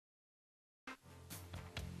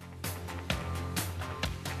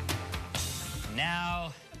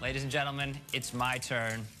now, ladies and gentlemen, it's my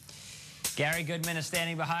turn. Gary Goodman is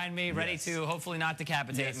standing behind me, ready to hopefully not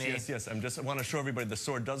decapitate me. Yes. I want to show everybody the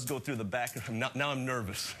sword does go through the back. Now I'm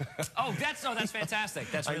nervous. Oh, that's fantastic.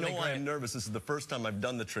 That's really great. I know why I'm nervous. This is the first time I've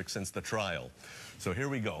done the trick since the trial. So here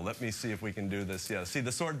we go. Let me see if we can do this. Yeah, see,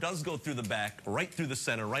 the sword does go through the back, right through the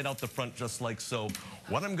center, right out the front, just like so.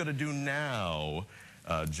 What I'm going to do now,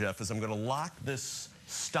 Jeff, is I'm going to lock this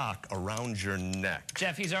stock around your neck.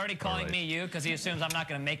 Jeff, he's already calling me you because he assumes I'm not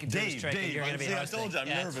going to make it do this trick. Dave, you're going to be hosting. I told you, I'm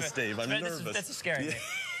nervous, Dave. I'm nervous. That's a scary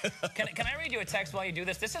thing. Can I read you a text while you do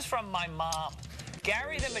this? This is from my mom.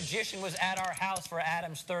 Gary the magician was at our house for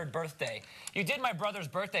Adam's 3rd birthday. You did my brother's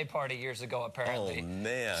birthday party years ago, apparently. Oh,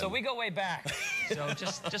 man. So we go way back. So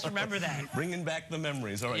just remember that. Bringing back the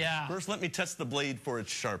memories. All right. Yeah. First, let me test the blade for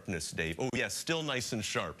its sharpness, Dave. Oh, yes, still nice and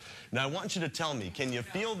sharp. Now, I want you to tell me, can you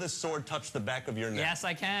feel this sword touch the back of your neck? Yes,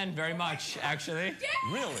 I can, very much, actually.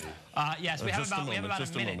 Really? Yes, we have about a minute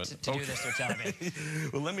to do this, to tell me.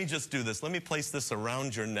 Well, let me just do this. Let me place this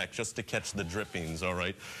around your neck just to catch the drippings, all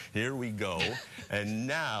right? Here we go. And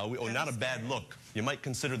now, not a bad look. You might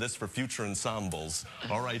consider this for future ensembles.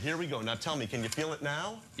 All right, here we go. Now tell me, can you feel it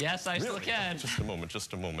now? Yes, I still can. Just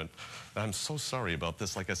a moment. I'm so sorry about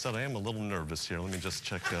this. Like I said, I am a little nervous here. Let me just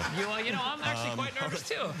check. Well, you know, I'm actually quite nervous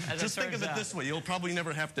too. Just think of it this way. You'll probably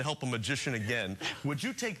never have to help a magician again. Would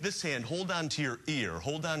you take this hand, hold on to your ear,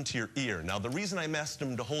 hold on to your ear. Now, the reason I asked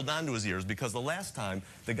him to hold on to his ear is because the last time,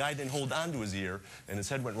 the guy didn't hold on to his ear, and his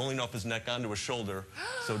head went rolling off his neck onto his shoulder,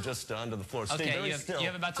 so just onto the floor. Stay very still. You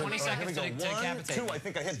have about 20 seconds to decapitate. 1, 2, I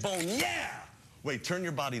think I hit bone. Yeah! Wait, turn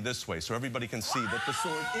your body this way so everybody can see that the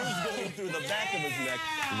sword is going through the back of his neck,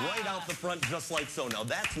 right out the front, just like so. Now,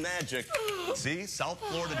 that's magic. See?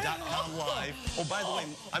 SouthFlorida.com live. Oh, by the way,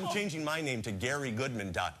 I'm changing my name to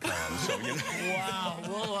GaryGoodman.com. So, you know.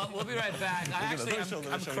 Wow. We'll be right back.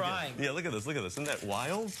 I'm crying. Yeah, look at this. Isn't that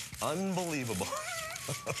wild? Unbelievable.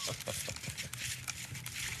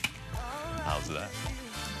 How's that?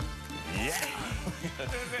 Yeah.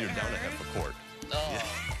 You're down a half a quart. Oh.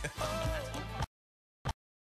 Yeah.